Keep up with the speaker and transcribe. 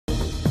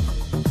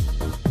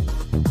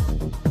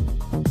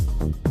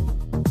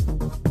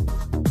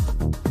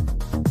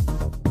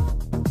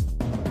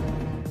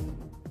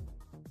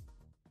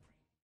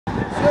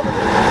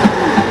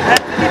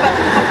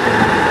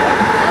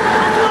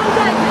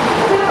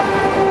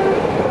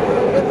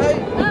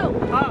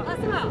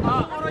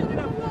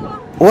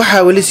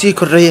waxaa weli sii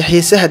kordhayay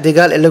xiisaha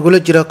dagaal ee lagula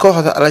jiro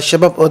kooxda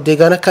al-shabaab oo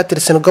deegaano ka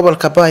tirsan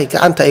gobolka Baay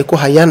gacanta ay ku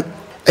hayaan.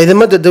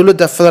 Ciidamada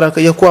dawladda federaalka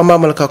iyo kuwa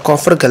maamulka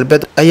koonfur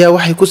galbeed ayaa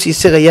waxay ku sii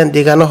sagayaan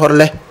deegaano hor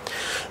leh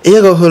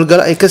iyagoo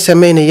hawlgalo ay ka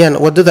sameynayaan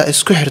wadada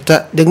isku xirta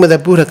degmada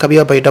Buur Hakabo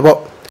iyo Baydhabo.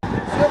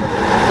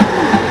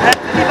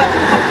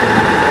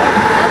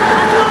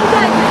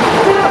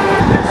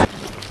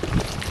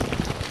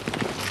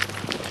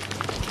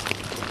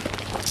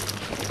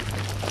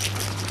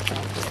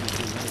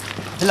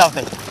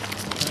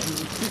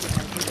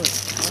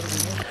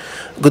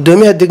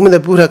 gudoomiyaha degmada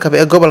Buur Hakabo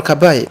ee gobolka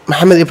Baay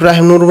Maxamed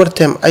Ibraahim Nuur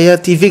Wartem ayaa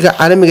TV-ga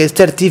caalamiga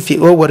startv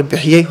oo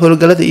warbixiyay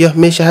hawlgalada iyo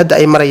meesha hadda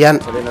ay marayaan.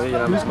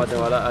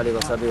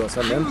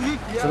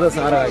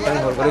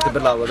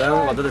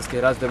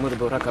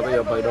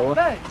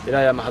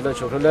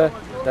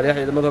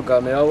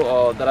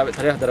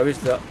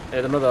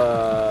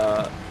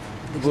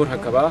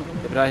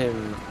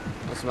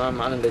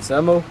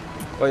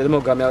 ويدمو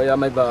جامعة يا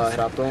ما يبقى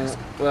هربتون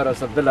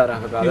ورسل بلا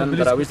راه قاعدين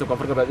دراويش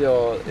وكفر قبادي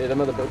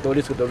ويدمو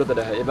دوليس كدولة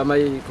ده يبقى ما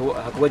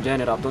يكوا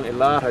جهني هربتون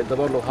إلا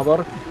هيدبر له خبر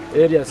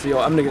إيريا سيو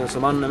أمني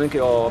سمان منك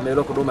أو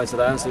ميلو كلهم ما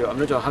يصدقون سيو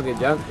أمني جو حق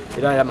الجان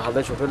إلا يا محل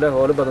شوف له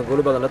هو لبدن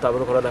قولوا بدن لا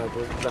تعبروا كله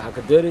له حق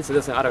الديري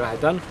سيدنا عرق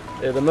حيتان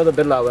يدمو ده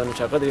بلا وين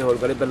شاقدي هو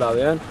القريب بلا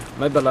وين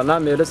ما يبلا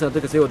نام ميلو سنة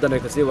كسي ودنا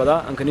كسي ودا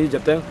أنكني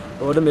جبتين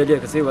هو ده ميليا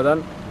كسي ودان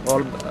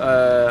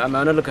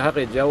أمانة لك حق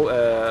الجو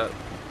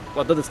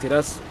wadada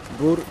iskiraas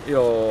buur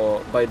iyo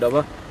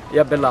Baydhabo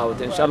ya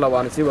bilaawday insha Allah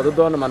waan sii wada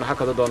doona ma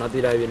xakada doona hadii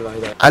Ilaahay weyn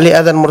waayo. Ali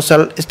Adan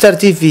Mursal Star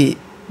TV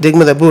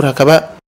degmada Buur Hakabo.